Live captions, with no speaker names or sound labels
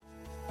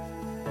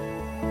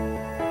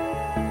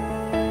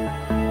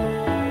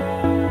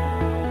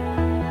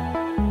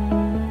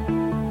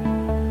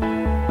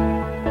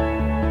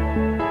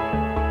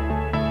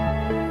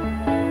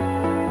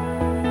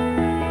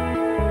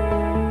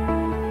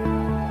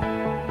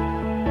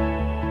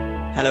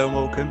Hello and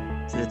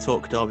welcome to the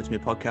Talk Derby to Me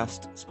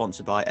podcast,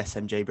 sponsored by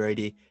SMJ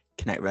Brady,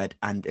 Connect Red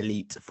and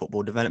Elite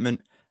Football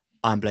Development.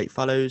 I'm Blake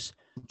Fallows,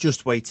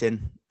 just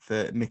waiting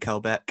for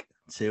Mikkel Beck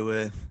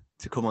to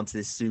come onto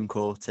this Zoom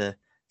call to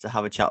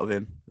have a chat with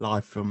him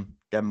live from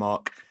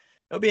Denmark.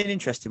 It'll be an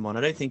interesting one.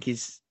 I don't think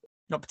he's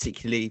not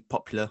particularly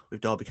popular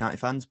with Derby County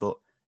fans, but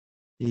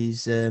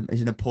he's an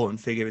important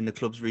figure in the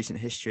club's recent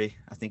history.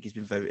 I think he's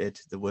been voted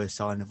the worst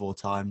signing of all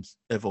time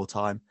a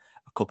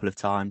couple of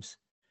times.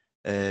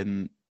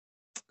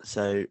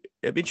 So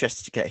it'll be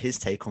interesting to get his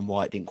take on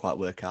why it didn't quite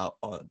work out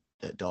at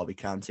Derby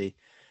County.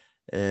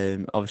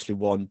 Obviously,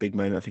 one big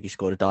moment, I think he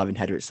scored a diving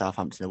header at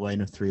Southampton away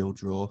in a 3-3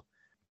 draw,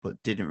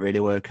 but didn't really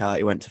work out.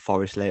 He went to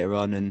Forest later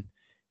on and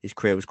his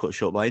career was cut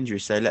short by injury.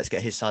 So let's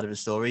get his side of the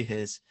story.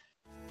 Here's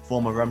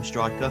former Ram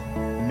striker,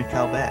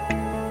 Mikkel Beck.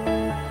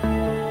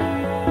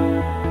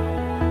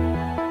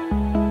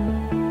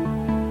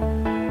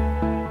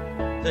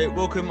 So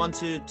welcome on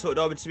to Talk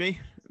Derby to Me,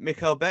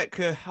 Mikkel Beck.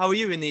 How are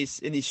you in these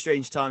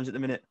strange times at the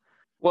minute?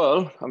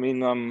 Well, I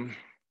mean, I'm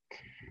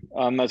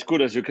as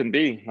good as you can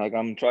be. Like,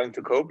 I'm trying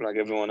to cope, like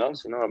everyone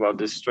else, about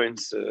this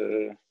strange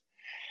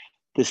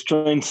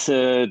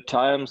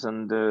times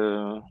and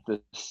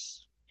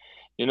this,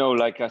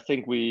 like I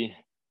think we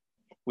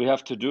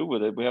have to do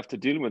with it. We have to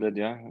deal with it.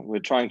 Yeah, we're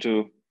trying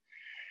to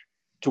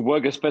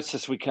work as best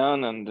as we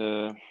can,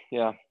 and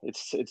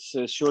it's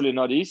surely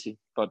not easy.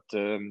 But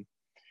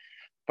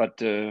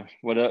what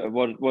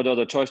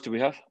other choice do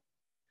we have?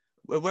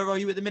 Where are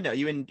you at the minute? Are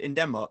you in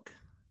Denmark?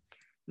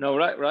 No,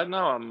 right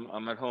now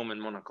I'm at home in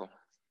Monaco.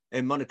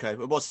 In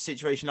Monaco, what's the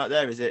situation like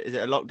there? Is it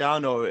a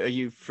lockdown, or are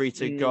you free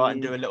to go out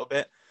and do a little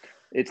bit?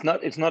 It's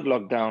not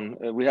locked down.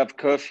 We have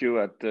curfew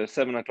at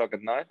 7 o'clock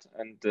at night,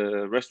 and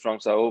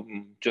restaurants are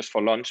open just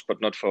for lunch, but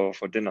not for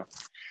dinner.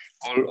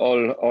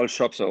 All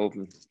shops are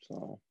open.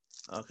 So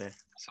okay.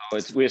 So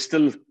we're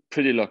still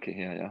pretty lucky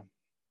here. Yeah.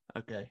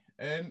 Okay.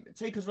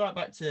 Take us right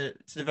back to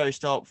the very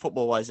start,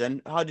 football wise.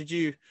 Then, how did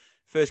you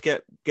first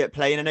get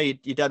playing? I know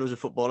your dad was a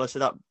footballer, so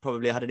that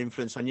probably had an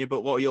influence on you.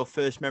 But what are your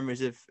first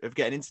memories of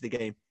getting into the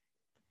game?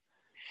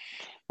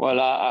 Well,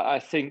 I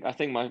think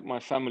my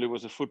family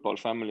was a football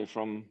family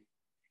from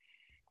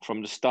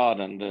the start,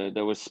 and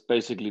there was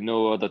basically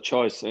no other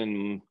choice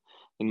in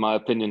my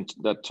opinion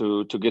that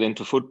to get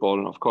into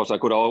football. Of course, I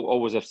could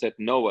always have said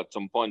no at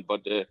some point,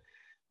 but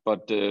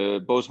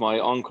both my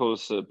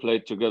uncles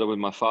played together with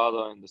my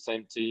father in the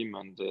same team,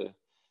 and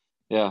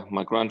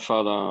my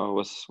grandfather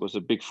was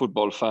a big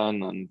football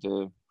fan, and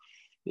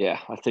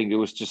I think it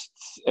was just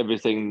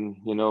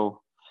everything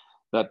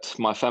that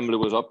my family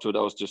was up to.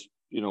 That was just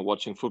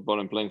watching football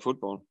and playing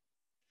football.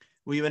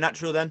 Were you a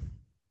natural then?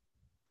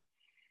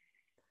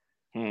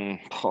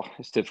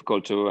 It's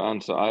difficult to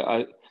answer.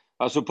 I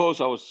suppose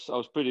I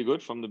was pretty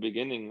good from the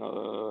beginning.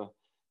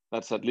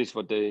 That's at least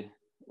what they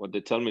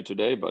tell me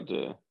today. But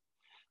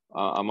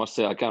I must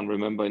say I can't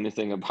remember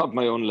anything about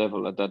my own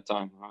level at that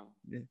time.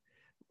 Yeah.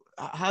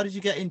 How did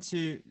you get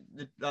into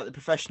the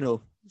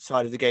professional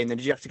side of the game? Then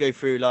did you have to go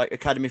through like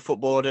academy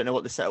football? I don't know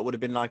what the setup would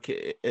have been like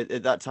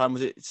at that time.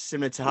 Was it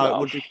similar to how it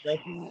would be today?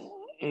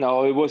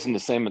 No, it wasn't the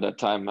same at that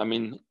time. I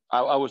mean,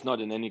 I was not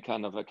in any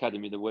kind of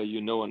academy the way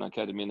an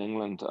academy in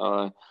England.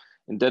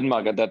 In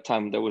Denmark at that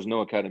time, there was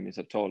no academies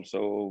at all.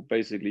 So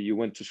basically, you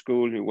went to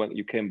school,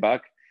 you came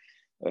back,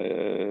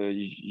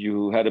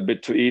 you had a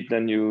bit to eat,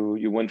 then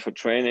you went for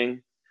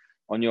training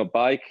on your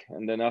bike,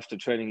 and then after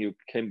training, you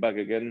came back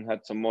again,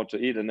 had some more to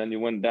eat, and then you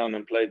went down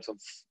and played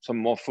some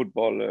more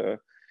football,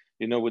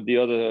 with the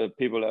other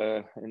people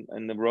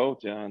in the road.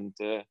 Yeah, and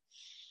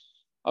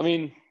I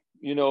mean,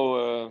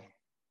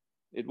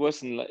 it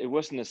wasn't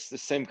the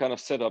same kind of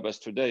setup as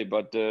today,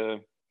 but I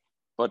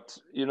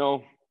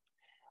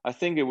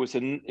think it was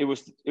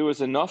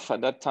enough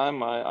at that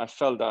time. I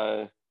felt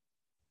I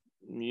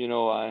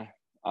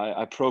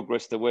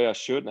progressed the way I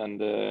should,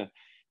 and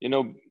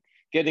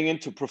getting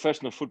into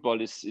professional football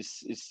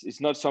is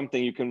not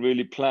something you can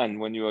really plan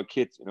when you're a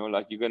kid.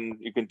 Like you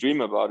can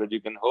dream about it,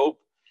 you can hope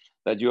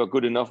that you are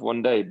good enough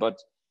one day,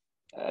 but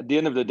at the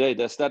end of the day,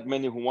 there's that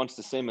many who wants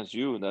the same as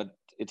you, that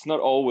it's not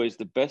always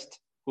the best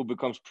who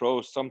becomes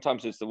pros.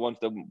 Sometimes it's the ones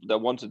that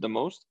want it the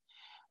most,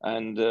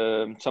 and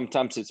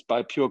sometimes it's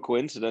by pure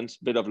coincidence,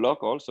 bit of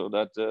luck also,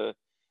 that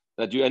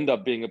you end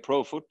up being a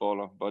pro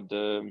footballer. But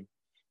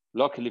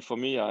luckily for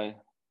me, I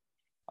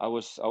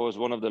was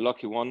one of the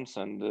lucky ones,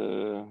 and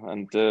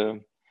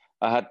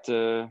I had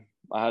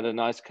a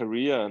nice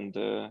career, and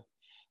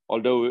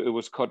although it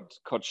was cut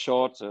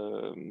short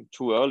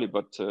too early,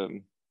 but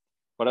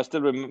I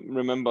still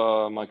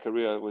remember my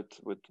career with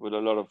a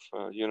lot of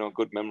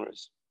good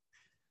memories.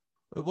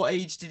 What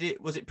age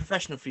was it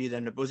professional for you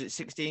then? Was it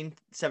 16,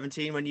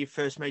 17 when you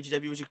first made your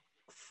debut? Was you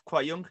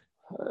quite young?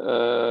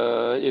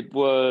 It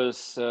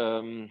was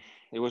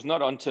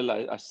not until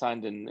I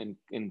signed in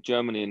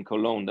Germany, in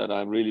Cologne, that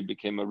I really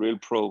became a real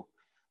pro,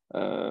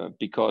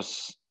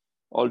 because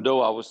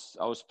although I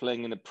was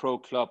playing in a pro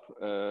club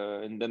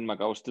in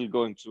Denmark, I was still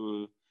going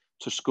to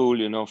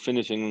school,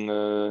 finishing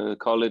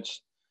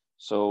college.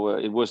 So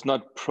it was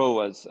not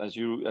pro as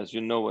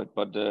you know it,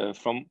 but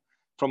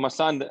from my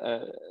son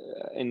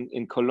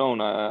in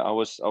Cologne, I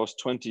was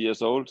 20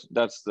 years old.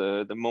 That's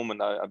the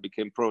moment I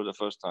became pro the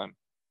first time.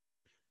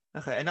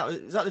 Okay, and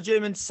is that the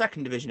German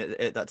second division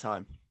at that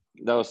time?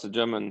 That was the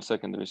German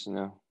second division,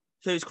 yeah.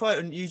 So it's quite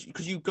unusual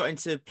because you got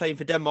into playing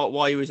for Denmark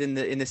while you was in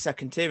the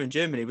second tier in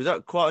Germany. Was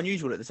that quite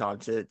unusual at the time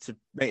to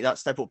make that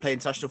step up, play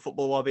international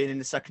football while being in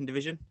the second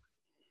division?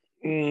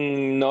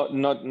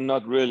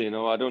 Not really.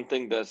 No, I don't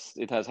think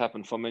it has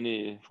happened for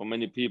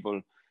many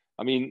people.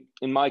 I mean,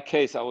 in my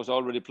case, I was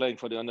already playing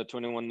for the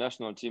under-21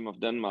 national team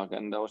of Denmark,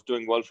 and I was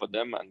doing well for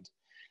them,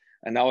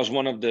 and I was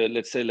one of the,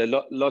 let's say,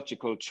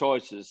 logical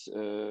choices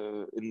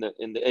in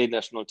the A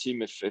national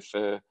team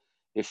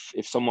if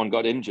someone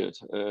got injured.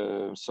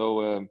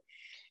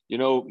 You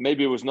know,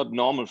 maybe it was not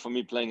normal for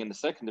me playing in the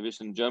second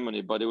division in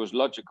Germany, but it was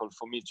logical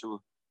for me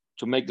to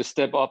make the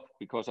step up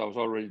because I was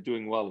already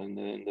doing well in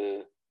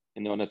the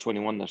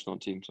under-21 national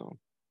team. So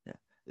yeah,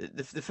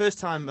 the first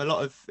time a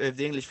lot of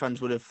the English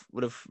fans would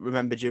have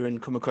remembered you and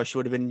come across you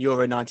would have been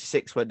Euro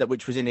 '96,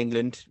 which was in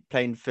England,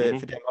 playing for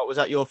Denmark. Was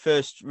that your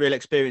first real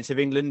experience of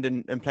England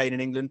and playing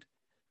in England?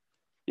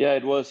 Yeah,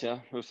 it was. Yeah,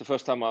 it was the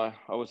first time I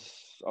was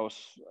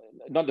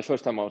not the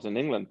first time I was in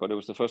England, but it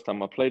was the first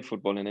time I played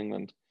football in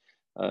England.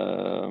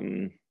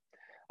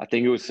 I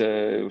think it was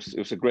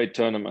a great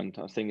tournament.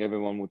 I think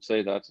everyone would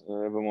say that.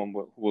 Everyone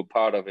who were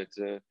part of it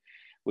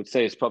would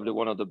say it's probably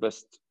one of the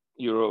best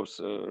Euros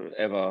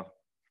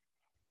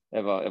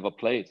ever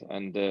played.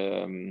 And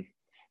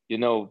you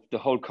know, the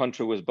whole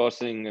country was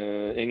buzzing.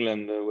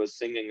 England was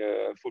singing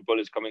 "Football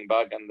is coming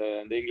back," and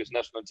the English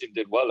national team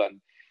did well.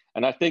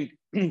 And I think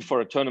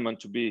for a tournament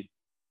to be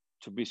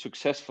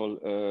successful,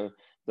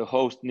 the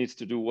host needs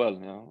to do well.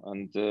 You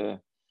know?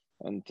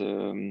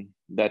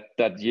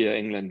 That year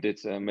England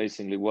did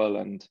amazingly well,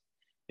 and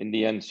in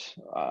the end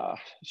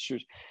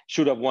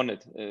should have won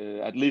it.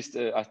 At least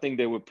I think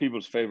they were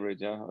people's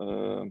favorite.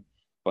 Yeah.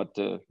 But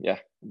yeah,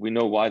 we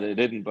know why they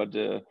didn't. But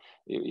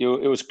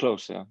it was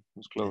close. Yeah, it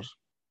was close.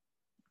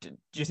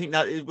 Do you think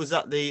that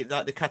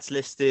the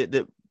catalyst,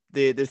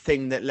 the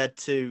thing that led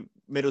to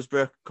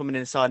Middlesbrough coming in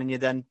and signing you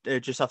then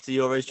just after the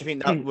Euros? Do you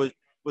think that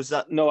was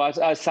that? No,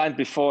 I signed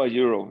before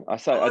Euro.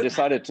 I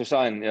decided to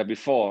sign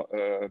before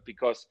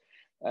because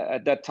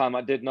at that time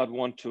I did not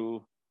want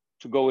to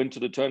go into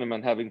the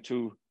tournament having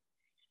to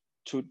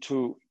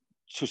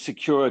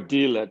secure a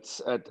deal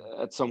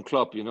at some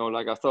club. You know,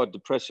 like I thought the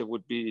pressure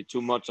would be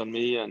too much on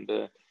me,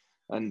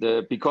 and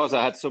because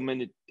I had so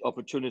many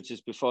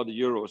opportunities before the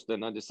Euros,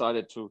 then I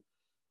decided to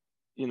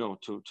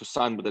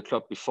sign with the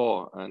club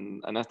before,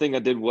 and I think I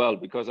did well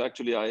because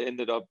actually I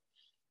ended up,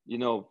 you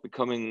know,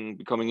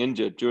 becoming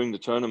injured during the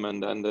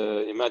tournament. And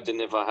imagine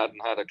if I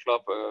hadn't had a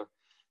club,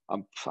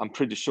 I'm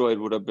pretty sure it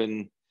would have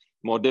been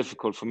more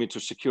difficult for me to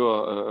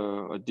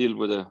secure a deal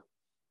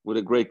with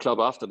a great club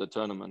after the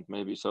tournament,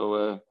 maybe.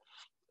 So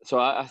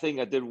I think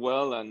I did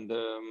well, and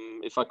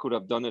if I could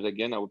have done it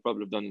again, I would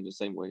probably have done it the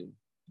same way.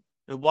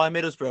 Why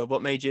Middlesbrough?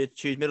 What made you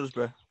choose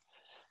Middlesbrough?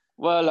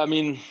 Well, I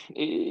mean,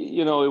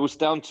 you know, it was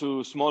down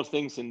to small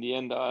things in the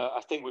end.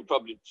 I think we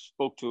probably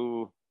spoke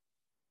to,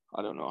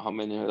 I don't know how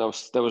many.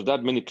 There was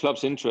that many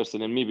clubs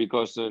interested in me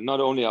because not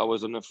only I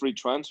was on a free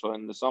transfer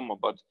in the summer,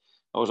 but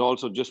I was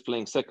also just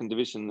playing second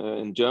division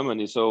in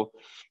Germany. So,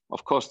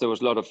 of course, there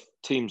was a lot of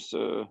teams,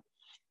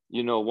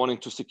 you know, wanting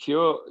to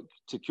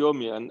secure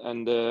me. And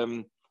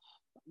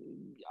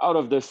out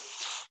of the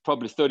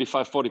probably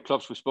 35, 40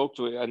 clubs we spoke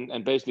to,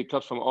 and basically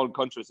clubs from all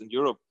countries in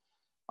Europe,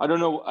 I don't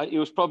know. It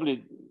was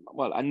probably,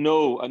 well, I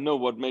know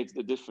what made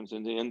the difference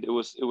in the end. It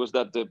was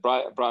that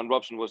Brian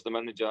Robson was the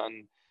manager,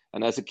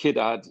 and as a kid,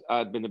 I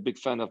had been a big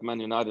fan of Man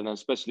United, and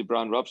especially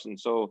Brian Robson.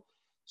 So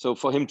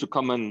for him to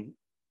come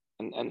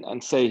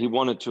and say he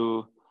wanted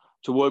to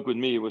work with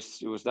me, it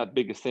was that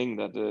big a thing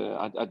that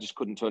I just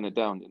couldn't turn it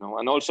down, you know.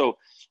 And also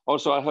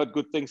I heard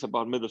good things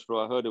about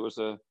Middlesbrough. I heard it was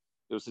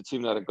a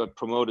team that had got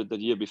promoted the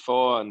year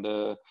before, and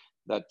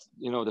that,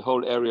 you know, the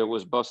whole area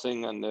was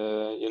buzzing, and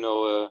you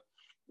know.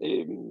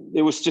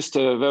 It was just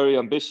a very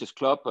ambitious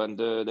club, and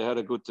they had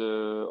a good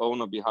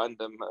owner behind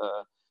them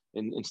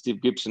in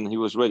Steve Gibson. He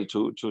was ready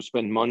to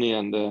spend money,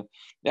 and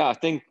yeah, I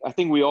think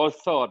we all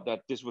thought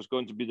that this was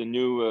going to be the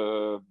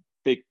new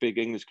big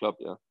English club.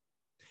 Yeah.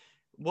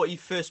 What are your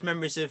first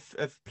memories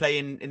of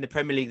playing in the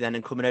Premier League then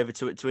and coming over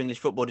to English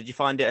football? Did you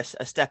find it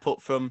a step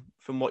up from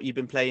what you've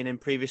been playing in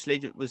previously?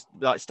 It was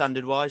like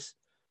standard wise?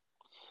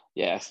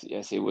 Yes,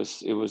 it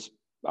was.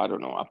 I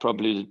don't know.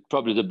 Probably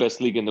the best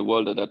league in the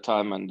world at that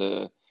time, and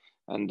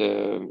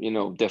you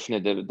know,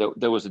 definitely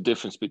there was a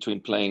difference between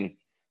playing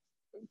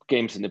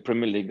games in the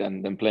Premier League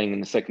than playing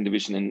in the second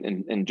division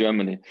in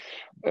Germany.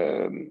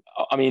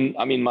 I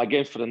mean, my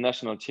games for the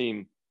national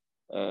team,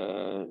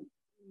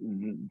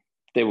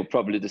 they were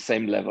probably the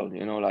same level,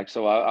 you know. Like,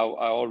 so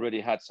I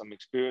already had some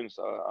experience.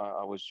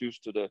 I was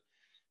used to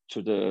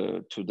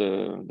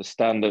the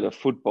standard of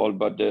football,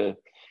 but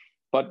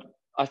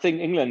I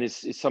think England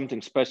is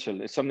something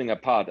special. It's something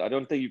apart. I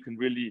don't think you can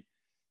really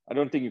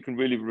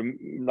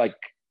like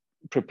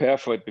prepare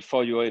for it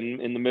before you're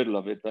in the middle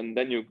of it, and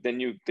then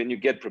you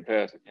get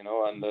prepared, you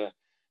know.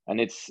 And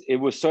it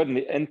was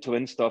certainly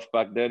end-to-end stuff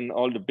back then.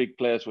 All the big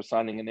players were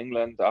signing in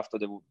England after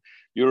the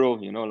Euro,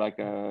 like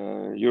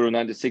Euro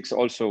 96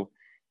 also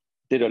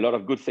did a lot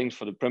of good things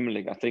for the Premier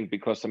League, I think,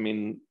 because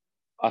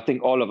I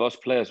think all of us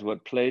players who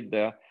had played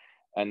there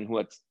and who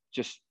had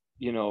just,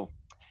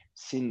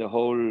 seen the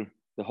whole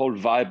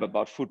vibe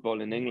about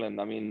football in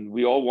England. I mean,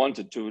 we all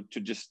wanted to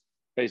just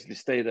basically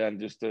stay there and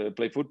just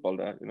play football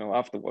there,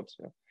 afterwards.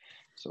 Yeah.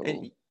 So.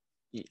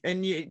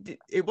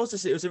 It was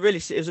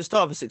a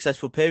start of a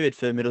successful period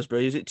for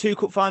Middlesbrough. Was it 2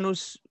 cup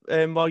finals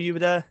while you were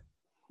there?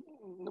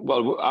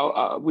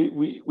 Well,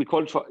 we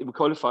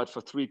qualified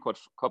for 3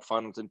 cup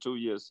finals in 2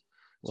 years.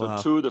 So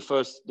wow. 2 the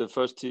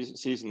first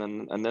season,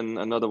 and then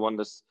another one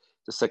the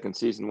second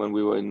season when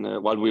we were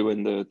while we were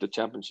in the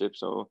championship.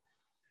 So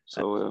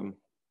it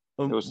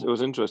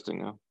was interesting.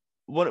 Yeah.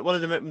 One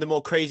of the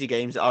more crazy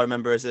games that I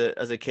remember as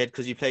a kid,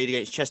 because you played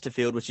against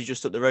Chesterfield, which is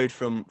just up the road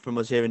from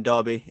us here in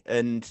Derby,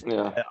 and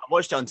I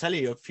watched it on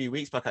telly a few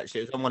weeks back.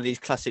 Actually, it was on one of these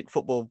classic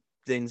football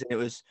things, and it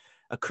was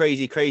a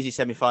crazy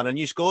semi-final, and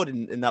you scored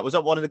in that. Was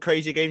that one of the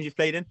crazy games you've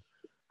played in?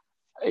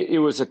 It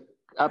was a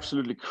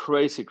absolutely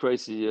crazy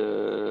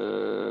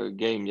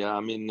game. Yeah, I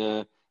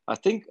mean, I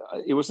think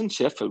it was in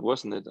Sheffield,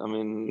 wasn't it? I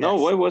mean, yes. No,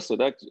 where was it?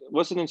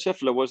 Was it in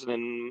Sheffield or was it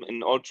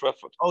in Old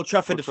Trafford? Old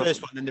Trafford, the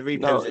first one, and the replay.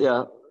 No,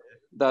 yeah.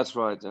 That's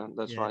right. Yeah,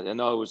 that's right. And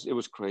no, it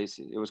was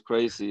crazy. It was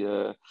crazy.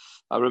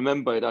 I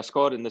remember it. I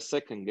scored in the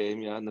second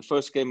game. Yeah, in the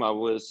first game I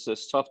was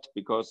stopped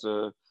because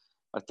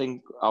I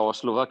think our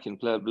Slovakian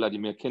player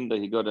Vladimir Kinder,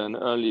 he got an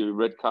early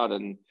red card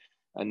and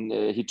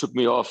he took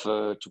me off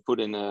to put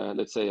in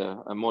let's say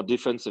a more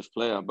defensive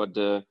player. But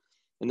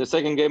in the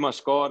second game I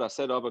scored. I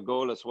set up a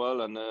goal as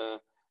well, and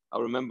I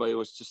remember it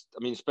was just.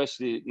 I mean,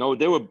 especially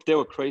they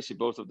were crazy,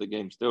 both of the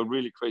games. They were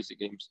really crazy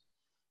games.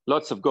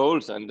 Lots of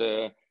goals and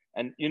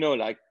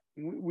like.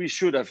 We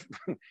should have,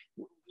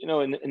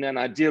 in an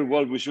ideal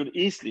world, we should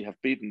easily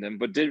have beaten them.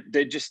 But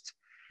they just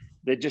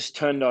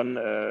turned on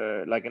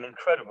like an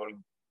incredible,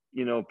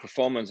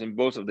 performance in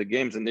both of the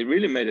games, and they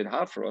really made it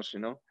hard for us,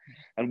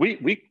 And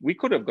we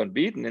could have got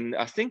beaten. And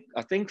I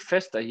think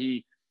Festa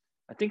he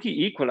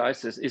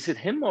equalizes. Is it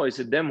him or is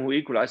it them who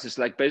equalizes?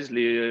 Like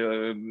basically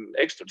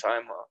extra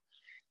time. Or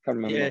can't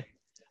remember. Yeah.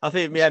 I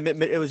think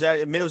it was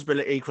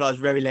Middlesbrough equalised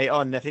very late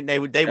on. I think they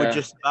were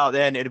just about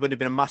there, and it would have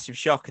been a massive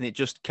shock, and it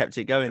just kept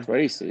it going.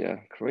 Crazy, yeah,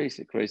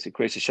 crazy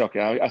shock.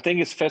 Yeah, I think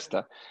it's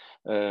Festa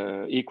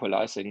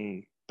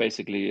equalising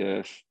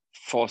basically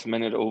 4th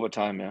minute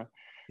overtime.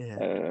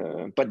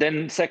 Yeah. But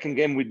then second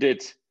game we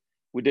did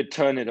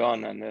turn it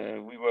on, and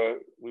we were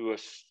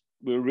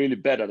really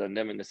better than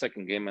them in the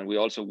second game, and we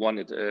also won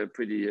it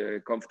pretty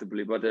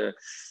comfortably. But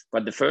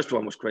the first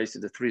one was crazy,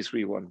 the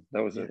 3-3 one.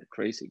 That was a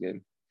crazy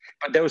game.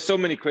 But there were so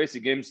many crazy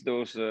games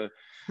those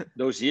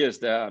years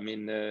there. I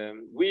mean,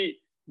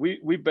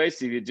 we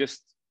basically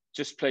just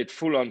played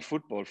full on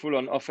football, full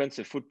on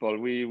offensive football.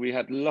 We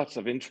had lots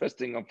of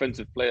interesting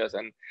offensive players,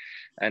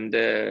 and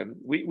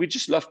we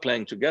just loved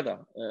playing together.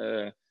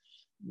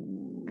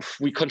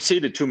 We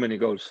conceded too many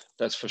goals,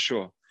 that's for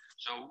sure.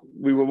 So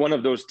we were one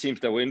of those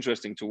teams that were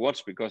interesting to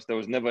watch because there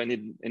was never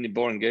any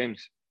boring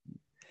games.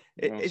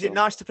 Is it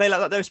nice to play like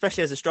that though,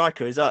 especially as a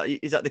striker? Is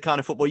that the kind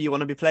of football you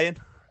want to be playing?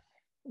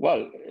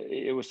 Well,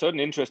 it was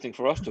certainly interesting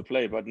for us to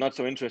play, but not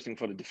so interesting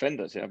for the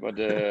defenders. Yeah, but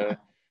it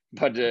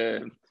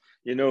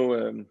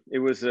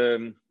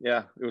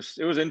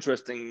was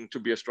interesting to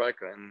be a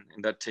striker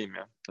in that team.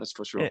 Yeah, that's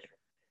for sure. Yeah.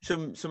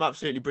 Some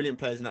absolutely brilliant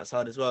players in that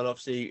side as well.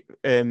 Obviously,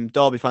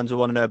 Derby fans will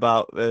want to know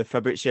about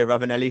Fabrizio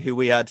Ravanelli, who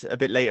we had a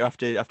bit later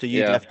after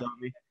you left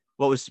Derby.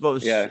 What was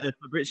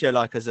Fabrizio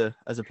like as a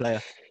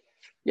player?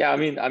 Yeah, I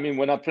mean,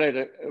 when I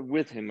played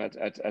with him at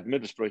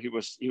Middlesbrough,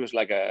 he was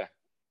like a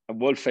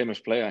world famous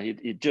player.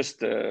 He just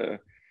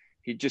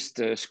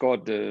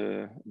scored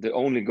the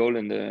only goal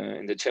in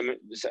the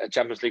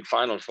Champions League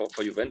final for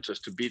Juventus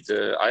to beat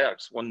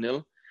Ajax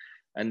 1-0,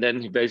 and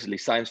then he basically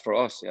signs for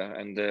us. Yeah,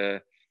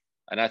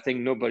 and I think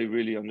nobody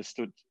really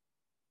understood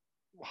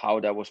how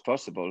that was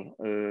possible.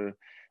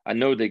 I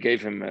know they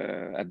gave him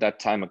at that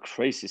time a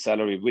crazy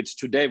salary, which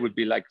today would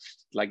be like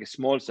a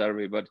small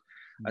salary, but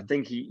I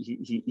think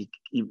he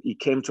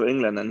came to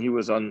England and he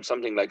was on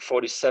something like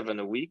 47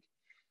 a week.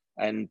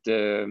 And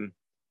the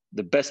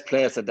best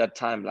players at that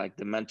time, like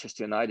the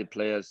Manchester United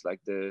players, like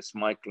the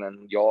Schmeichel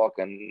and York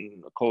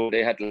and Cole,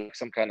 they had like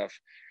some kind of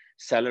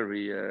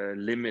salary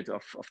limit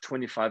of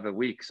 25 a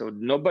week. So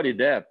nobody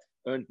there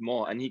earned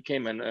more. And he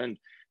came and earned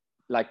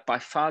like by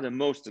far the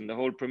most in the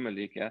whole Premier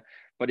League. Yeah.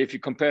 But if you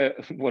compare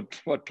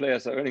what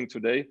players are earning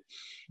today,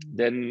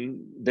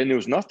 then it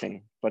was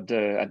nothing. But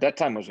at that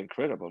time it was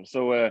incredible.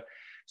 So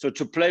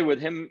to play with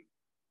him,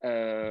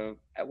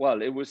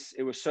 well, it was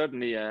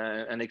certainly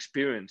an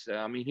experience.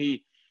 I mean,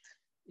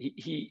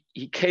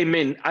 he came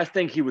in. I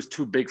think he was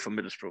too big for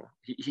Middlesbrough.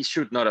 He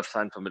should not have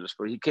signed for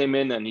Middlesbrough. He came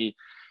in and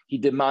he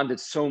demanded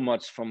so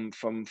much from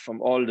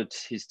all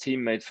his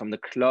teammates, from the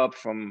club,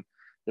 from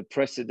the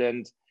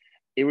president.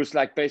 it was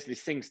like basically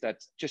things that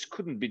just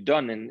couldn't be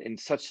done in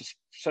such a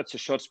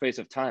short space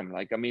of time.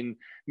 Like, I mean,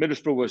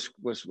 Middlesbrough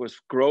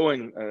was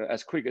growing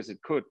as quick as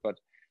it could, but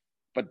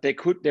they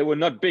were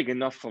not big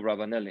enough for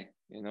Ravanelli,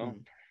 you know.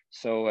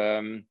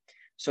 So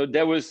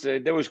there was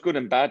good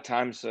and bad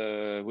times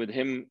with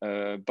him,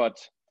 but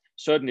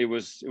certainly it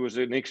was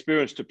an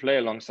experience to play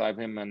alongside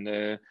him,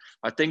 and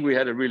I think we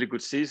had a really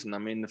good season. I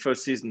mean, the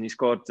first season he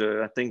scored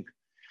I think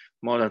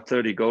more than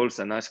 30 goals,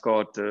 and I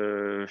scored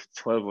 12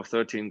 or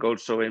 13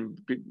 goals. So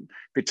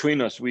between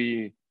us,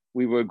 we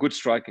were a good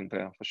striking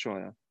pair for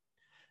sure.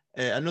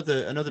 Yeah.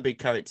 Another big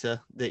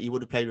character that you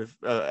would have played with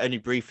only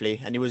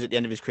briefly, and he was at the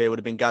end of his career, would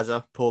have been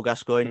Gazza, Paul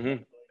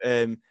Gascoigne.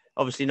 Mm-hmm.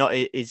 Obviously, not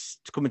is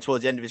coming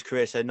towards the end of his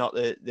career, so not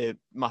the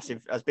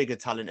massive, as big a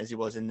talent as he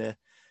was in the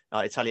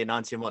Italian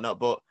 90 and whatnot.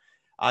 But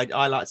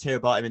I like to hear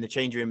about him in the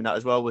changing room and that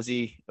as well. Was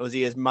he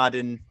as mad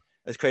and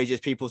as crazy as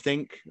people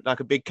think? Like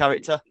a big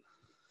character?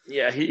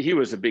 Yeah, he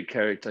was a big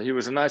character. He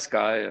was a nice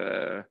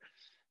guy.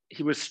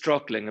 He was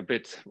struggling a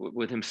bit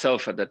with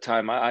himself at that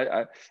time.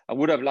 I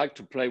would have liked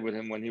to play with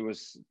him when he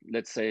was,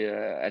 let's say,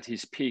 at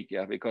his peak.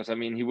 Yeah, because I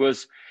mean he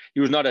was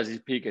not at his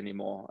peak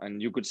anymore,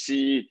 and you could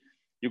see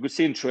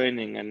in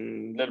training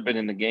and a little bit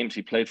in the games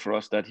he played for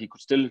us that he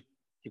could still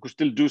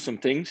do some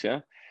things.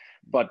 Yeah,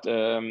 but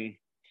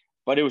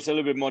it was a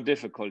little bit more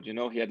difficult. You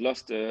know, he had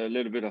lost a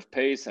little bit of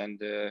pace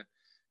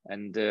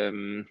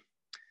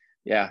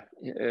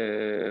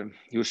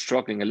he was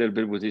struggling a little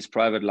bit with his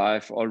private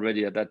life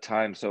already at that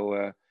time.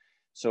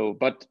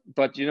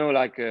 But you know,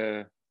 like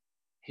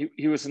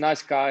he was a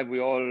nice guy.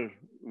 We all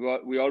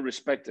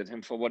respected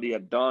him for what he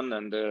had done,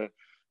 and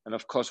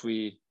of course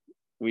we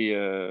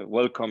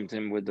welcomed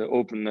him with the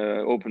open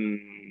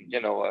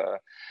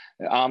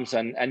arms,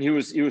 and he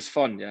was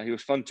fun. Yeah, he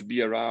was fun to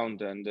be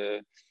around, and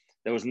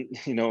there was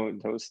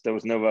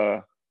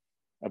never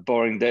a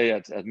boring day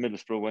at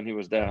Middlesbrough when he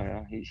was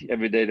there. Yeah?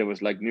 Every day there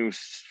was like new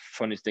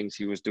funny things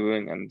he was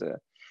doing, and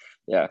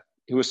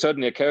he was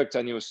certainly a character.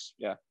 And he was,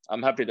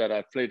 I'm happy that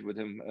I played with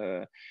him.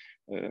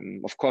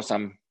 Of course,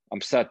 I'm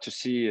sad to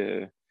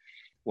see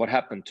what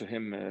happened to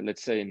him.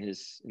 Let's say in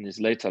his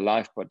later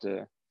life, but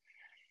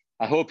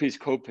I hope he's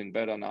coping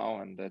better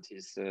now and that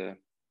he's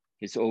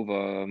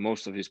over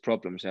most of his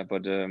problems. Yeah,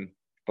 but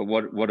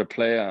what a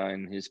player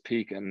in his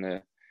peak,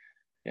 and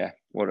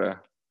what a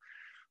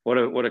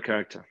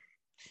character.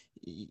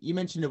 You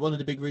mentioned that one of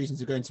the big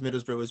reasons of going to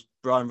Middlesbrough was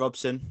Brian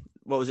Robson.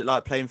 What was it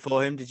like playing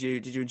for him? Did you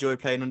enjoy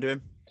playing under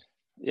him?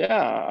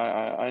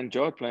 Yeah, I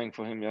enjoyed playing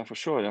for him. Yeah, for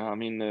sure. Yeah, I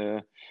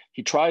mean,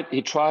 he tried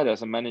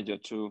as a manager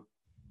to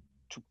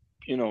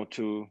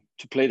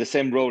play the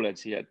same role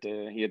as he had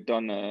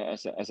done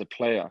as a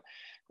player.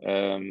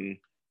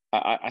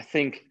 I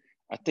think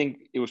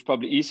it was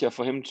probably easier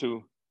for him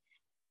to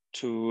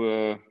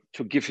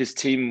give his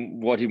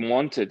team what he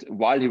wanted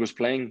while he was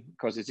playing,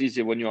 because it's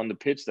easier when you're on the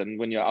pitch than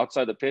when you're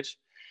outside the pitch.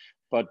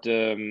 But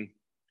he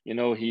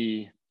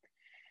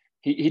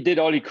did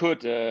all he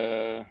could.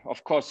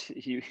 Of course,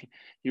 he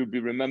would be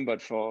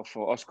remembered for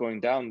us going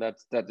down that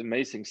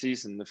amazing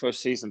season, the first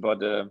season.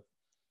 But I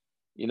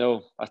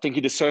think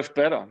he deserved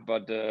better.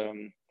 But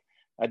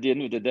at the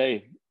end of the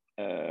day,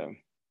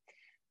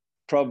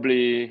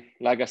 probably,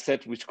 like I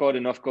said, we scored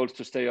enough goals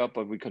to stay up,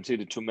 but we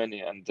conceded too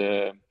many. And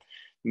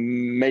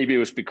maybe it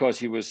was because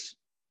he was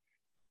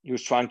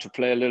trying to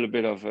play a little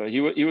bit of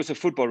he was a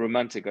football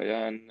romantic,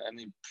 yeah, and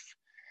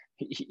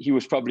he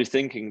was probably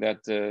thinking that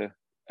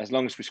as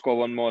long as we score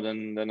one more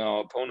than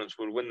our opponents,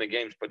 we'll win the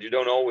games. But you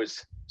don't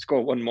always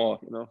score one more,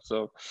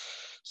 So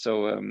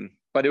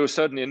but it was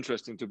certainly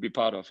interesting to be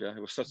part of. Yeah,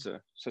 it was such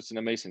an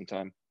amazing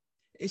time.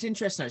 It's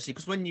interesting actually,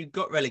 because when you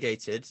got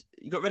relegated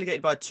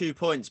by 2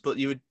 points, but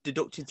you were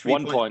deducted 3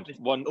 1 points.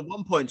 point.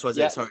 1 point was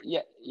it? Sorry.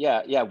 Yeah.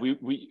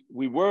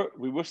 We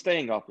were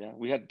staying up. Yeah,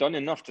 we had done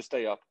enough to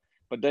stay up,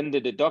 but then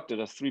they deducted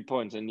us 3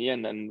 points in the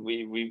end, and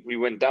we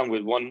went down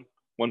with 1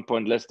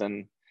 point less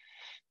than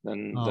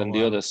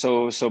the other.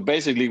 So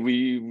basically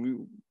we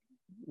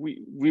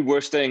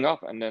were staying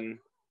up, and then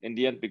in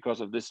the end, because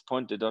of this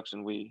point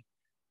deduction, we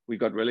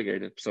got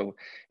relegated. So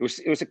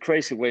it was a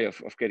crazy way of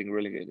getting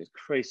relegated.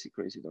 Crazy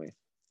way.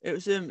 It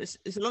was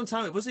it's a long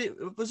time. Was it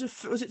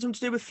something to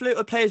do with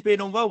players being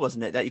unwell?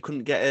 Wasn't it that you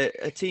couldn't get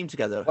a team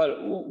together?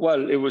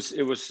 Well, it was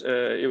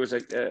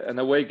an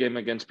away game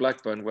against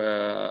Blackburn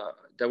where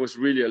there was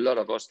really a lot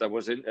of us that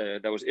was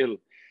ill,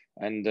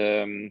 and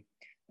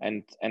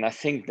I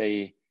think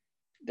they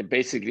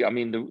basically, I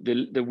mean,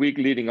 the week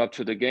leading up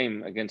to the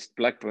game against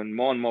Blackburn,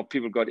 more and more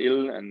people got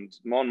ill, and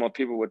more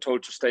people were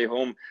told to stay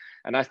home,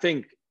 and I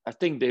think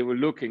they were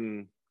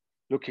looking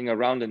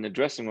around in the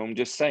dressing room,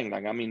 just saying,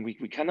 like, I mean, we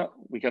cannot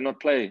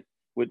play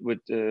with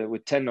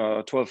 10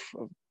 or 12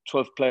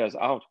 players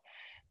out.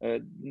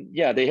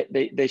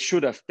 They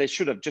should have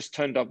just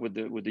turned up with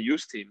the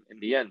youth team in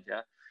the end.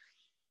 Yeah,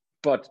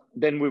 but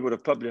then we would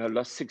have probably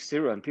lost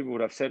 6-0, and people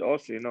would have said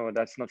also,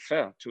 that's not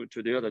fair to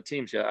the other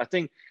teams. Yeah, I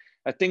think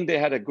they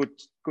had a good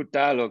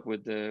dialogue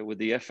with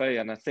the FA,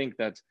 and I think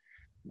that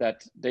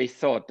they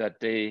thought that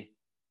the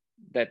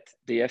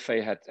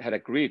FA had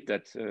agreed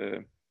that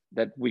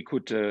we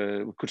could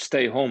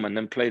stay home and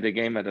then play the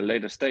game at a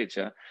later stage.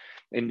 Yeah,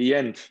 in the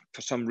end,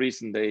 for some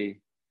reason they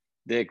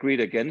agreed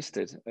against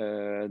it,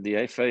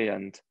 the FA,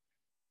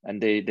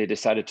 and they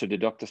decided to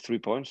deduct the 3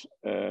 points.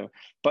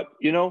 But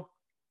you know,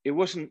 it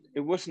wasn't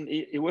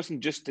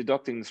just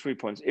deducting the 3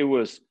 points. It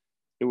was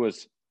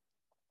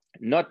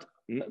not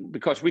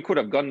because we could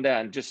have gone there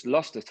and just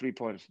lost the 3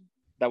 points.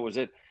 That was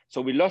it.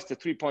 So we lost the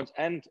 3 points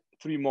and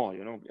 3 more.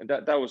 You know, and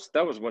that was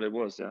what it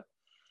was. Yeah.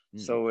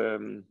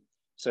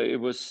 So it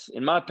was,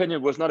 in my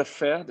opinion, it was not a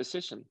fair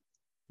decision.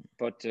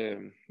 But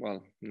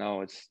well,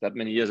 now it's that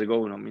many years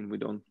ago. I mean, we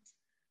don't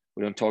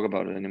talk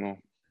about it anymore.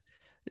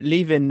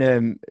 Leaving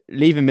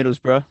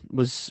Middlesbrough,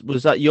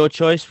 was that your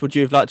choice? Would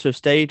you have liked to have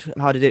stayed?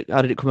 How did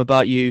it come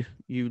about you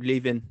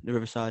leaving the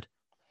Riverside?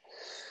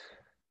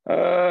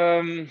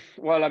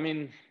 Well, I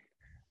mean,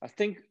 I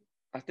think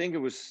it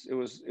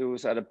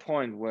was at a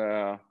point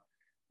where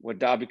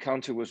Derby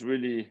County was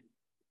really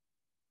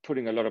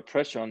putting a lot of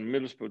pressure on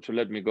Middlesbrough to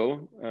let me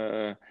go.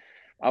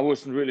 I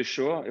wasn't really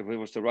sure if it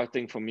was the right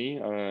thing for me.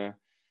 I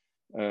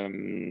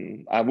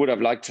would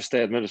have liked to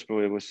stay at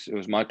Middlesbrough. It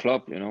was my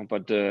club, you know,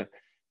 but the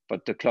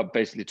club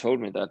basically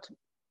told me that,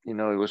 you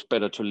know, it was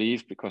better to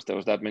leave because there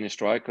was that many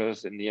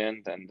strikers in the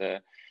end, and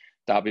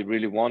Derby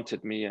really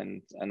wanted me.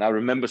 And I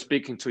remember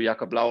speaking to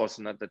Jakob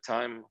Laursen at the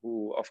time,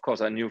 who of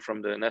course I knew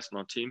from the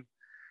national team,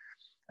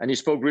 and he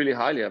spoke really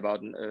highly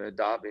about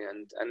Derby.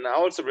 And I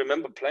also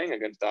remember playing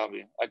against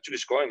Derby, actually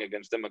scoring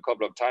against them a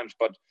couple of times,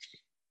 but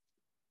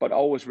I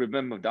always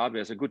remember Derby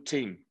as a good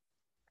team.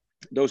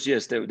 Those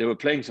years they were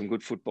playing some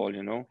good football,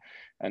 you know,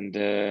 and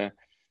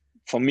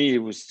for me it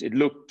was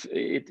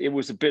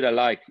a bit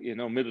alike, you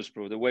know,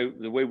 Middlesbrough.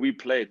 The way we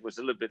played was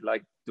a little bit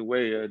like the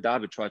way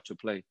Derby tried to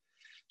play.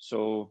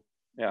 So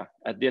yeah,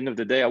 at the end of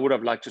the day, I would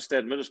have liked to stay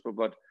at Middlesbrough,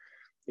 but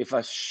if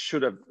I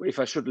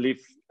should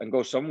leave and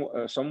go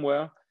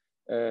somewhere,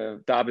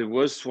 Derby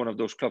was one of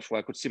those clubs where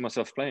I could see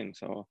myself playing.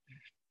 So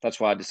that's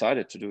why I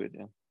decided to do it.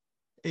 Yeah.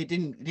 It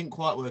didn't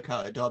quite work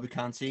out at Derby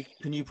County.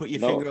 Can you put your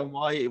finger on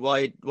why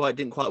it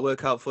didn't quite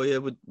work out for you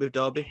with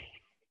Derby?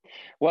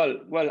 Well,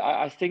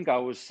 I think I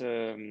was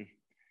a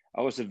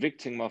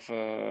victim of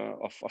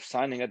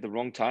signing at the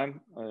wrong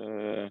time.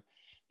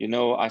 You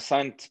know, I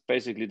signed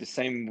basically the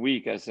same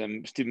week as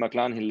Steve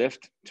McClaren. He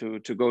left to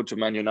go to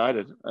Man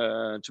United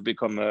to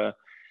become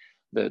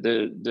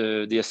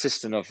the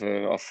assistant of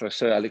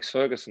Sir Alex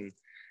Ferguson,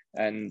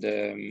 and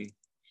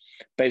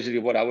basically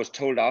what I was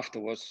told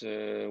afterwards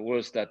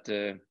was that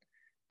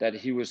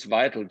he was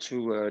vital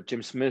to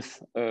Jim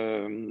Smith,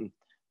 the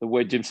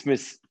way Jim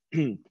Smith,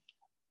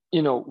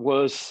 you know,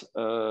 was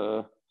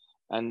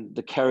and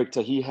the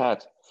character he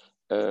had.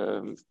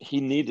 He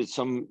needed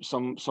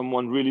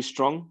someone really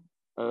strong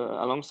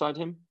alongside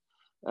him,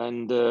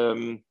 and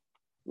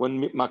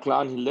when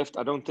McClaren he left,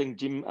 I don't think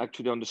Jim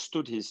actually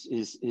understood his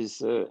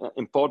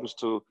importance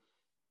to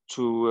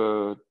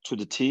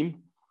the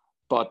team,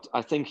 but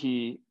I think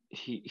he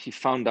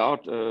found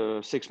out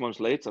 6 months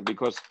later,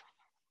 because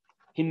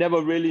he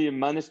never really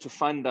managed to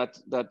find that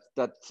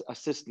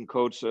assistant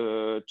coach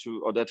or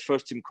that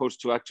first team coach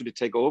to actually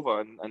take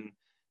over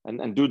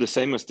and do the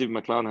same as Steve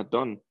McClaren had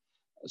done.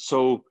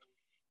 So,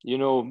 you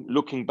know,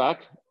 looking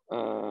back,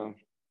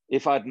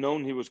 if I'd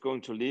known he was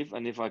going to leave,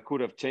 and if I could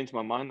have changed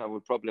my mind, I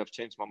would probably have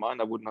changed my mind.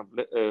 I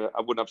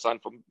wouldn't have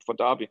signed for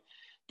Derby,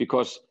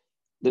 because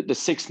the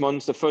 6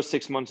 months, the first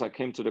 6 months I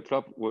came to the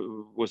club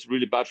was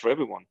really bad for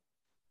everyone.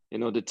 You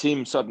know, the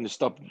team suddenly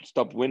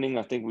stopped winning.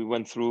 I think we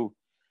went through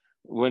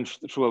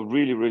a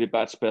really, really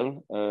bad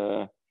spell.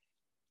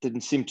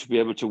 Didn't seem to be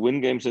able to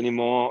win games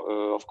anymore.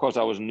 Of course,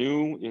 I was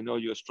new. You know,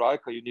 you're a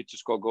striker, you need to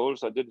score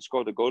goals. I didn't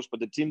score the goals, but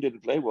the team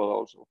didn't play well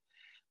also.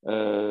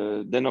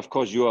 Then, of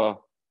course, you are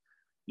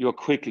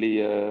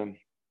quickly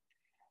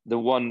the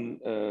one,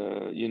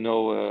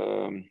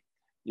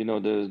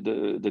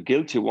 the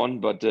guilty one.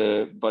 But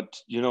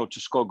you know, to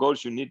score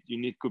goals, you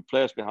need good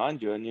players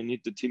behind you, and you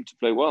need the team to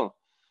play well.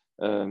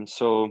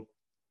 So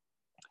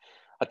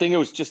I think it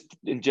was just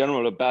in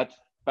general a bad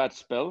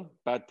spell,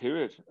 bad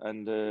period,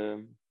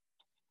 and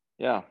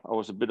yeah, I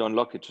was a bit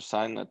unlucky to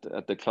sign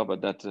at the club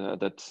at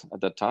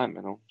that time,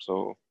 you know.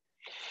 So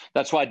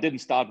that's why I didn't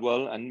start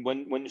well. And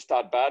when you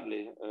start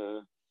badly,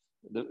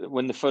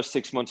 when the first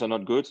 6 months are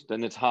not good,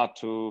 then it's hard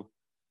to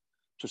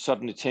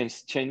suddenly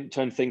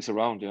turn things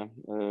around. Yeah,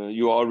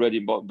 you are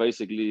already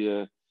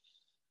basically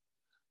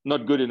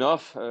not good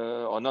enough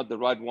or not the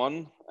right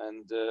one,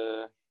 and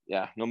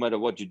yeah, no matter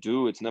what you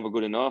do, it's never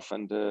good enough.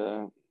 And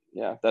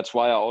yeah, that's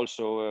why I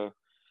also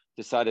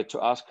decided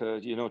to ask her,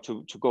 you know,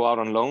 to go out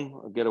on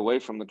loan, get away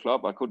from the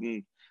club. I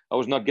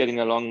was not getting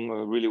along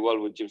really well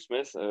with Jim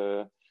Smith.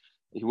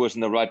 He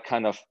wasn't the right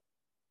kind of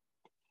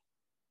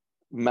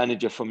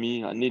manager for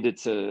me. I needed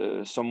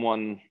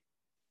someone,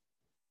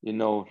 you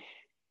know,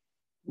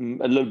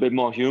 a little bit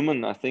more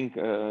human. I think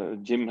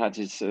Jim had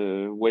his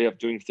way of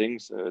doing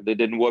things. They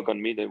didn't work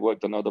on me. They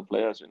worked on other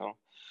players, you know.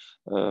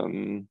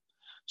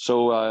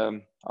 So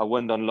I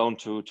went on loan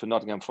to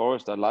Nottingham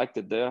Forest. I liked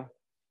it there.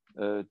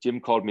 Jim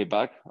called me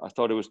back. I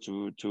thought it was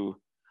to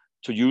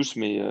to use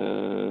me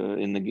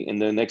in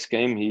the next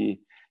game. He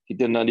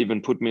did not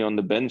even put me on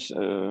the bench.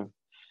 There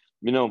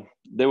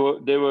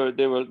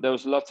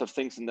was lots of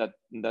things in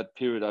that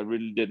period I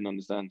really didn't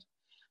understand.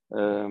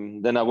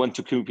 Then I went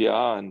to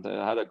QPR and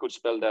had a good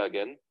spell there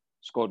again,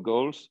 scored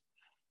goals.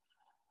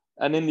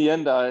 And in the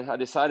end, I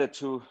decided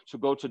to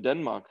go to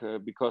Denmark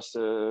because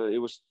it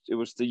was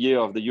the year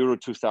of the Euro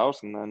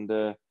 2000,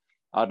 and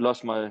I'd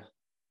lost my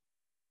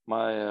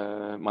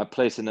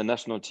place in the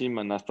national team,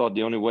 and I thought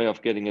the only way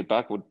of getting it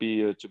back would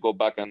be to go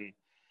back and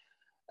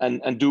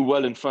do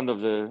well in front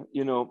of the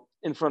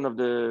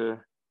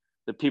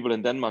people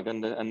in Denmark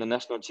and the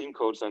national team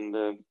coach,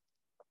 and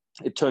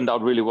it turned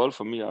out really well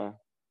for me.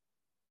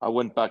 I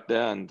went back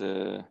there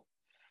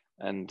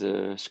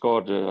and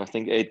scored I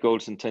think 8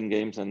 goals in 10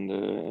 games, and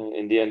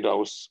in the end I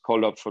was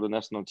called up for the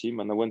national team,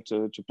 and I went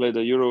to play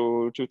the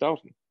Euro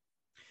 2000.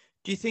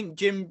 Do you think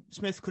Jim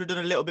Smith could have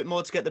done a little bit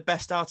more to get the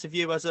best out of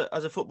you as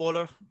a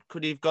footballer?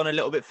 Could he have gone a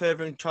little bit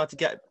further and tried to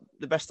get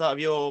the best out of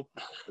you, or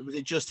was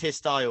it just his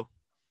style?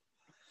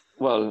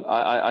 Well,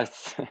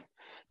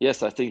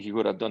 yes, I think he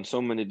could have done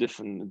so many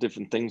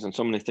different things and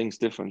so many things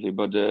differently.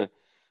 But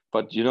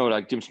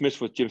like Jim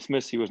Smith was Jim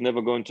Smith. He was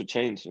never going to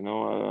change.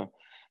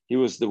 He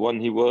was the one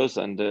he was,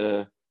 and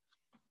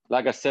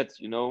like I said,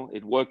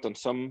 it worked on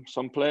some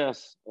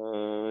players.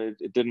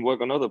 It didn't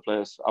work on other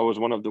players. I was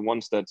one of the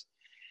ones that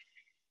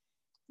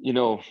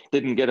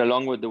didn't get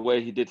along with the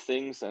way he did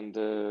things, and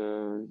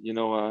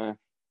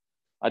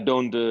I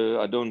don't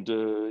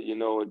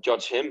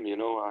judge him.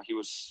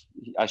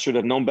 I should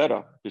have known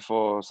better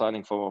before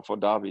signing for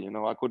Derby.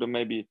 I could have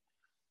maybe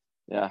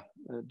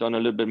done a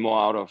little bit more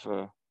out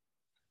of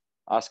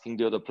asking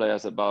the other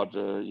players about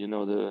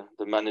the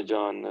manager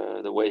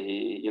and the way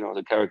he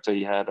the character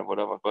he had or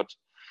whatever. But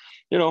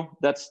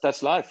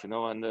that's life.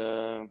 And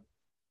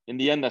in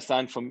the end I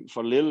signed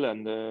for Lille,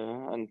 and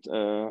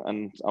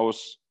I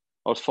was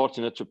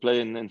fortunate to play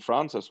in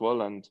France as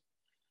well, and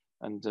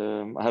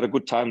I had a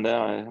good time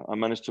there. I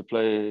managed to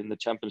play in the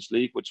Champions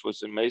League, which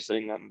was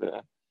amazing, and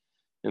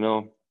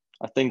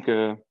I think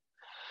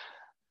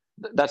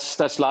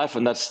that's life,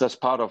 and that's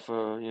part of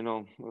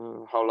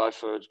how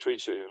life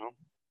treats you.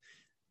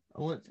 I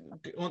want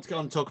to go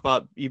on and talk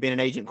about you being an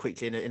agent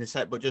quickly in a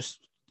sec, but just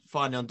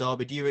finally on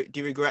Derby, do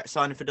you regret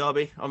signing for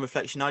Derby on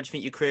reflection now? Do you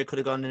think your career could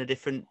have gone in a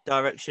different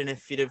direction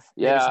if you'd have?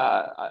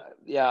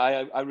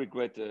 I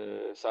regret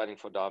signing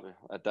for Derby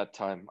at that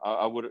time.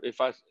 I would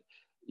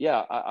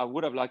I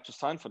would have liked to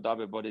sign for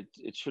Derby, but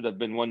it should have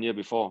been 1 year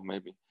before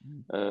maybe.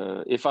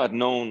 If I'd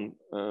known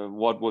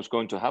what was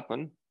going to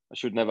happen, I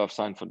should never have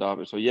signed for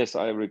Derby. So yes,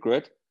 I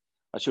regret.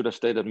 I should have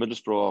stayed at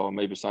Middlesbrough or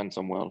maybe signed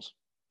somewhere else.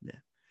 Yeah.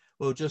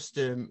 Well, just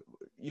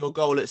your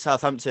goal at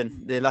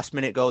Southampton, the last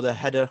minute goal, the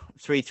header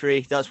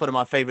 3-3. That's one of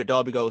my favourite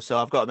Derby goals, so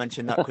I've got to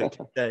mention that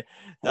quickly. I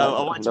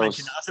wanted to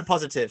mention that as a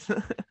positive.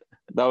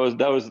 that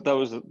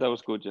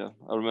was good. Yeah,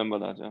 I remember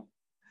that.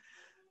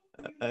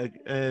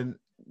 Yeah.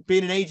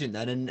 Being an agent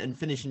then and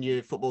finishing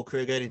your football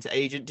career, going into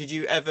agent, did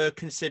you ever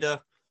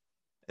consider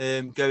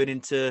going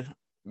into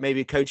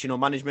maybe coaching or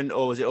management,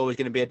 or was it always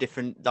going to be a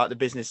different, like the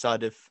business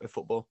side of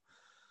football?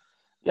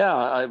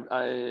 Yeah,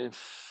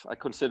 I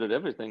considered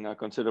everything. I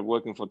considered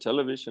working for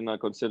television. I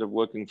considered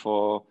working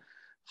for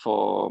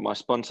my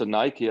sponsor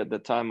Nike at the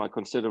time. I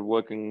considered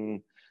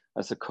working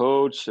as a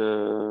coach,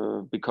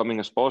 becoming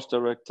a sports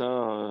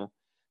director.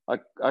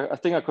 I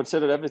think I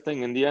considered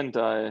everything. In the end,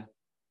 I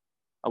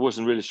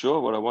wasn't really sure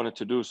what I wanted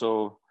to do.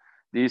 So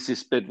the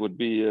easiest bit would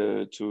be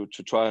to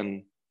try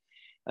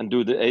and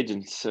do the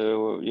agent's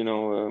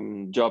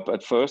job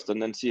at first, and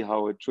then see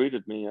how it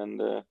treated me.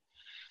 And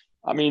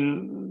I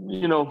mean,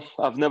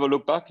 I've never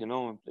looked back.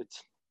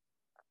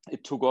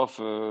 It took off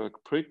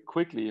pretty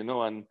quickly,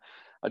 and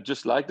I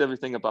just liked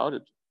everything about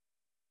it.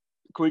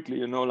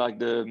 Quickly, like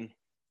the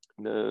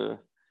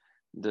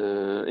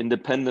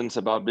independence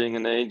about being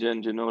an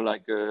agent.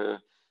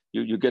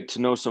 You get to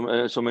know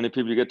so many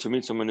people. You get to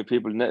meet so many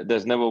people.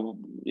 There's never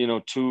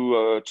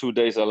two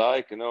days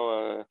alike.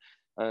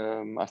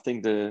 I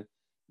think the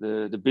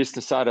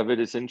business side of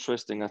it is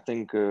interesting. I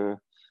think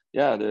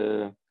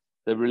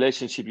the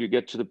relationship you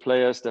get to the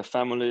players, their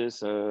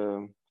families,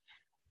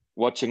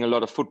 watching a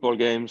lot of football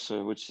games,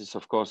 which is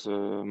of course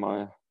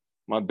my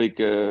big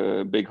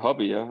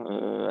hobby.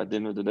 At the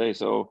end of the day,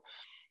 so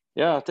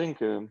I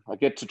think I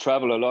get to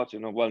travel a lot.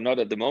 Well, not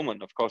at the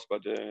moment, of course,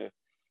 but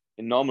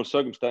in normal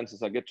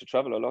circumstances, I get to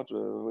travel a lot,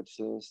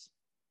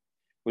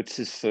 which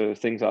is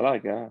things I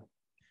like. Yeah.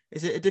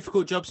 Is it a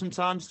difficult job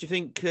sometimes? Do you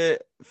think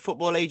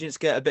football agents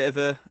get a bit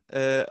of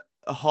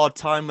a hard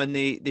time when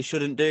they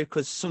shouldn't do?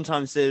 Because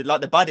sometimes they're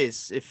like the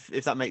baddies,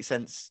 if that makes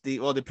sense,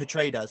 or they're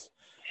portrayed as.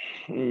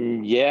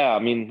 Yeah, I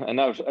mean,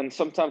 and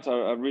sometimes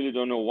I really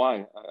don't know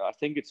why. I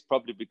think it's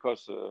probably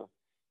because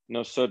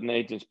certain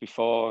agents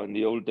before in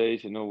the old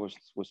days,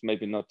 was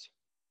maybe not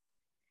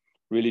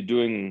really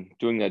doing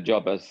their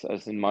job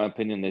as in my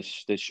opinion they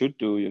should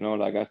do.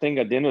 Like I think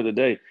at the end of the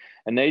day,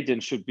 an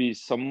agent should be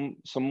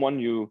someone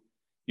you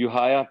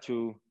hire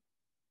to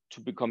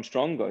become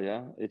stronger.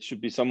 Yeah, it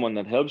should be someone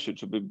that helps you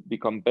to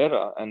become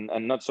better,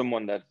 and not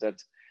someone that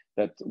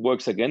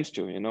works against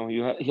you. You know,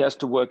 he has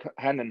to work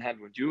hand in hand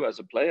with you as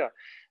a player,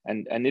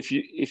 and if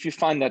you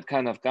find that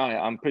kind of guy,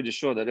 I'm pretty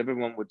sure that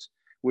everyone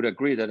would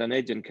agree that an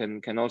agent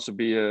can also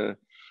be a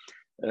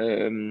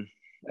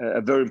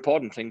very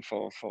important thing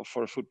for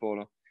a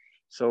footballer.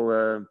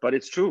 So, but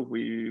it's true.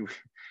 We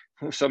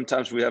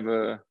sometimes we have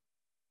a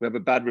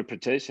bad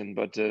reputation,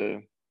 but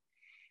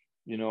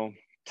you know,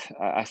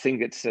 I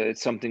think it's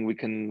something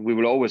we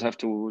will always have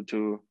to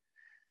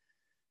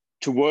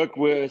work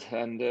with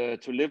and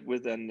to live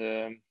with, and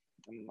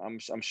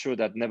I'm sure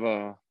that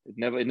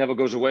it never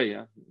goes away.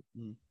 Yeah.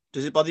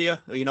 Does it bother you, or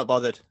are you not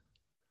bothered?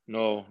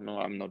 No,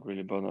 I'm not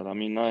really bothered. I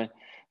mean, I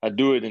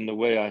do it in the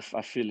way I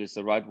feel is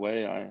the right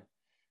way.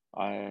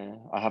 I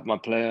have my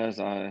players.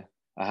 I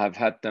have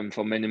had them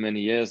for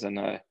many years, and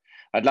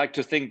I'd like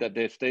to think that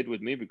they've stayed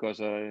with me because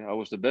I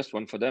was the best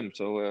one for them.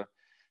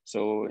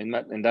 So in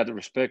that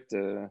respect,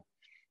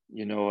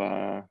 you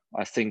know,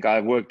 I think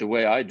I work the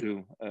way I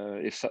do.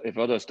 If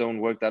others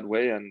don't work that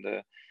way and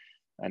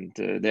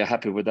they're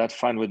happy with that,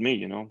 fine with me,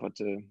 you know. But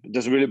it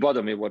doesn't really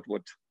bother me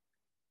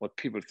what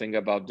people think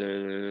about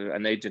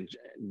an agent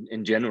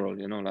in general,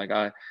 you know. Like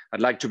I'd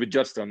like to be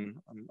judged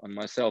on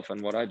myself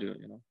and what I do,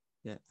 you know.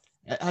 Yeah.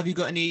 Have you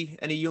got any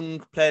young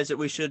players that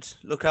we should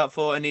look out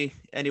for?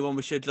 Anyone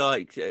we should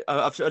like?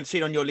 I've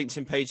seen on your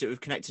LinkedIn page that we've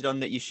connected on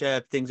that you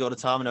share things all the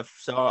time, and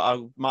so I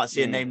might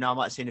see a name now, I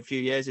might see in a few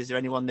years. Is there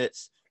anyone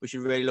that's we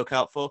should really look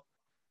out for?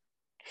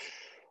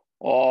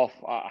 Oh,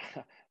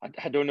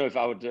 I don't know if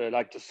I would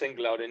like to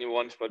single out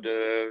anyone, but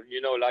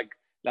you know, like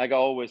I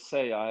always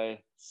say, I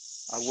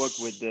work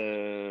with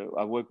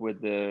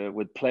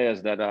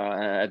players that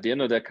are at the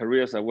end of their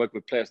careers. I work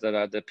with players that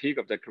are at the peak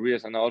of their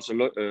careers, and I also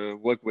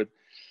work with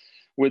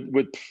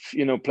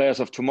you know, players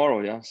of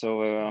tomorrow. Yeah,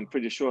 so I'm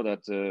pretty sure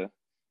that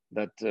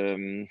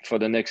for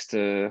the next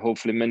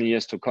hopefully many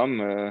years to come,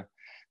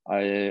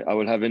 I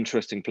will have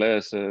interesting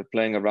players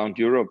playing around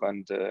Europe,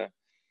 and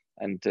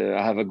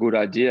I have a good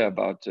idea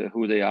about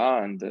who they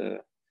are, and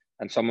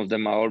some of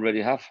them I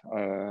already have,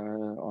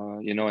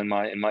 you know, in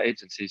my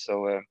agency.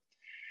 So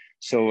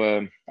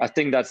I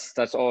think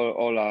that's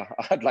all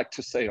I'd like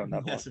to say on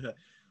that one.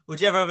 Would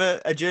you ever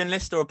have a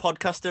journalist or a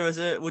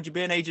podcaster would you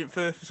be an agent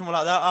for someone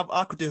like that?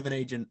 I could do with an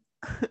agent.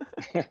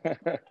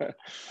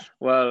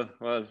 well,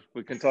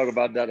 we can talk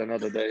about that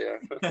another day.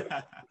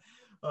 Yeah.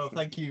 Oh,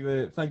 thank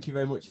you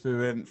very much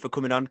for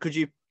coming on. Could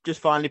you just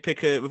finally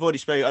pick we've already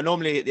spoke. I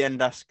normally at the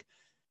end ask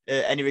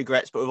any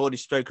regrets, but we've already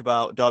spoke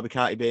about Derby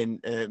County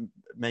being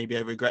maybe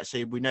a regret.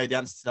 So we know the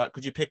answer to that.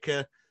 Could you pick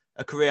a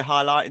career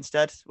highlight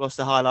instead? What's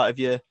the highlight of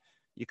your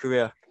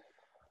career?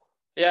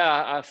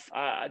 Yeah,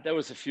 there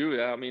was a few.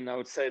 Yeah, I mean, I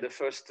would say the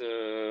first,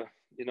 you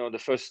know, the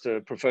first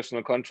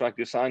professional contract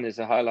you sign is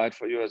a highlight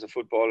for you as a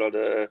footballer.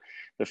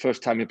 The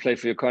first time you play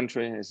for your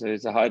country is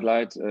a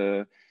highlight.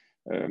 There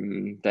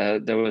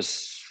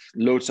was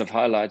loads of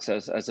highlights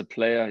as a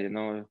player, you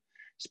know,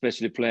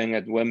 especially playing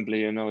at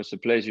Wembley. You know, it's a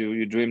place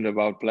you dreamed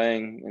about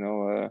playing. You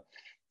know,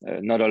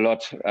 not a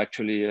lot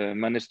actually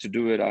managed to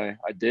do it. I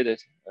did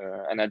it,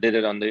 and I did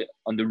it on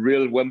the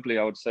real Wembley.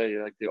 I would say,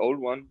 like the old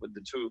one with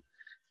the two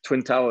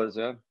Twin Towers.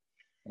 Yeah.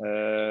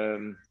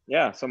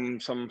 Yeah, some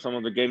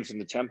of the games in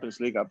the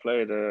Champions League I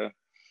played.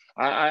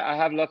 I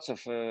have lots of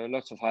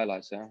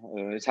highlights. Yeah,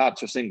 it's hard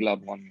to single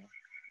out one.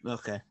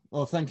 Okay.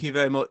 Well, thank you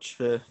very much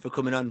for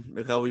coming on,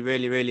 Mikael. We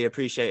really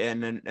appreciate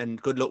it,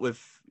 and good luck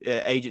with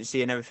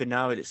agency and everything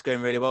now. It's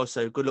going really well,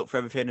 so good luck for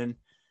everything, and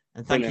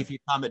thank you for your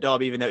time at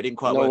Derby, even though it didn't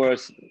quite work.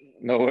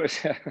 No worries.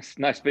 It's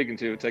nice speaking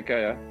to you. Take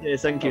care. Yeah,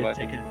 thank you. Bye-bye.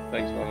 Take care.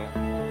 Thanks.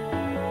 Bye-bye.